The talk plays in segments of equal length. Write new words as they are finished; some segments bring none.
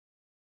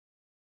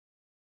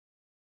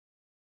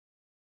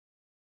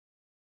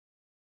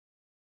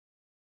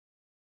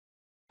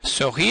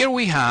So here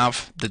we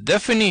have the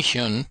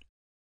definition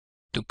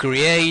to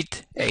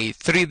create a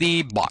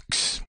 3D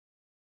box.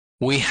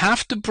 We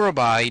have to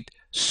provide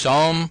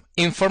some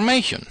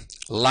information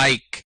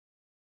like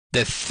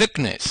the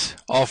thickness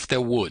of the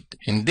wood.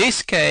 In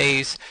this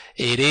case,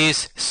 it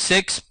is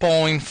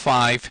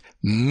 6.5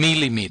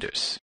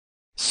 millimeters.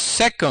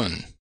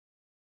 Second,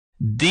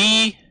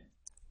 the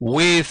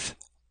width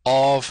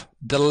of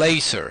the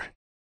laser.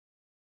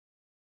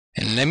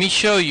 And let me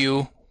show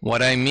you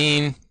what I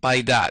mean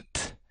by that.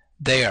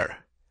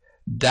 There.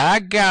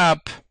 That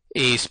gap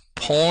is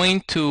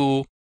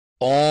 0.2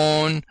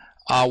 on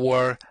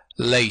our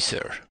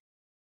laser.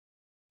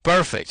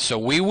 Perfect. So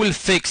we will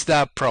fix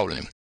that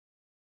problem.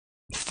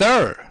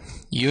 Third,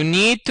 you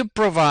need to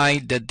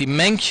provide the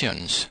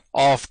dimensions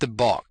of the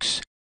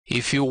box.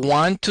 If you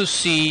want to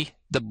see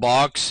the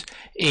box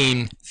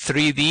in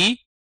 3D,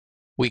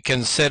 we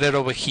can set it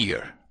over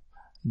here.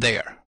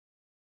 There.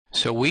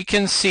 So we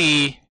can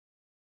see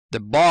the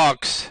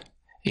box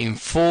in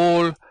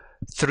full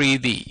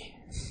 3D.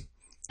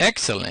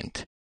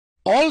 Excellent.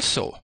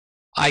 Also,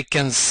 I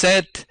can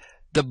set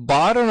the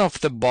bottom of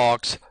the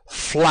box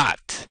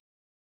flat.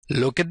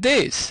 Look at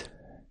this.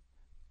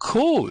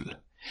 Cool.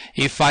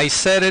 If I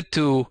set it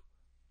to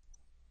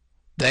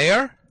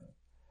there,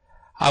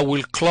 I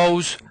will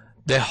close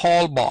the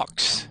whole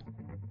box.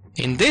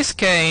 In this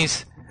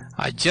case,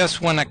 I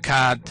just want to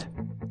cut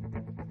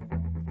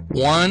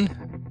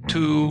 1,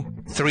 2,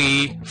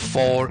 3,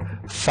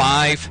 4,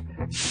 5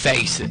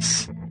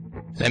 faces.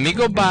 Let me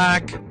go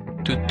back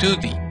to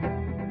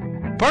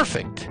 2D.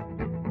 Perfect.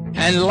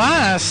 And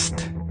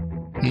last,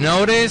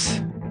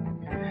 notice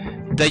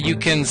that you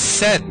can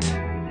set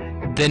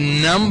the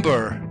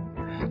number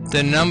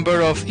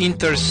of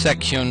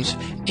intersections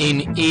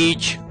in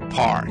each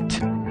part.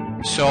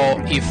 So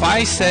if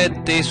I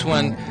set this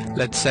one,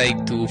 let's say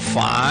to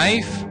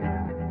 5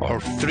 or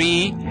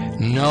 3,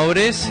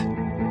 notice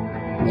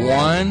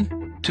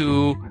 1,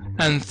 2,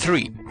 and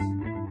 3.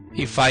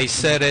 If I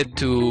set it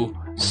to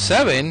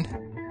 7,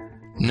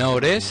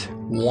 notice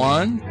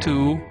 1,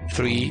 2,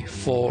 3,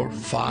 4,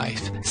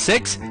 5,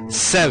 6,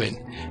 7.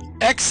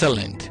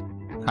 Excellent.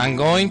 I'm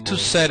going to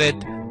set it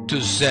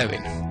to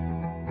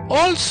 7.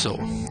 Also,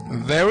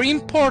 very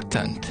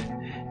important,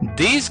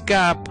 this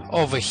gap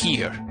over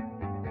here,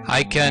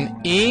 I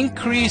can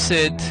increase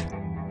it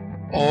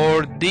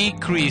or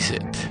decrease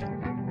it.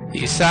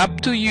 It's up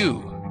to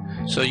you.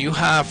 So you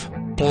have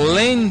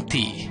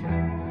plenty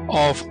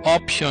of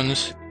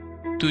options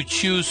to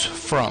choose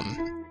from.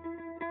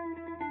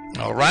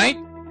 Alright?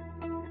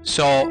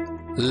 So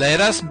let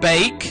us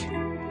bake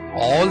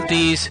all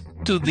these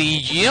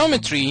 2D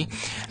geometry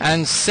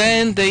and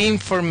send the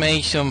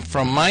information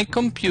from my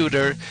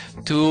computer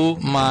to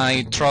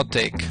my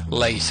Trotec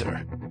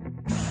laser.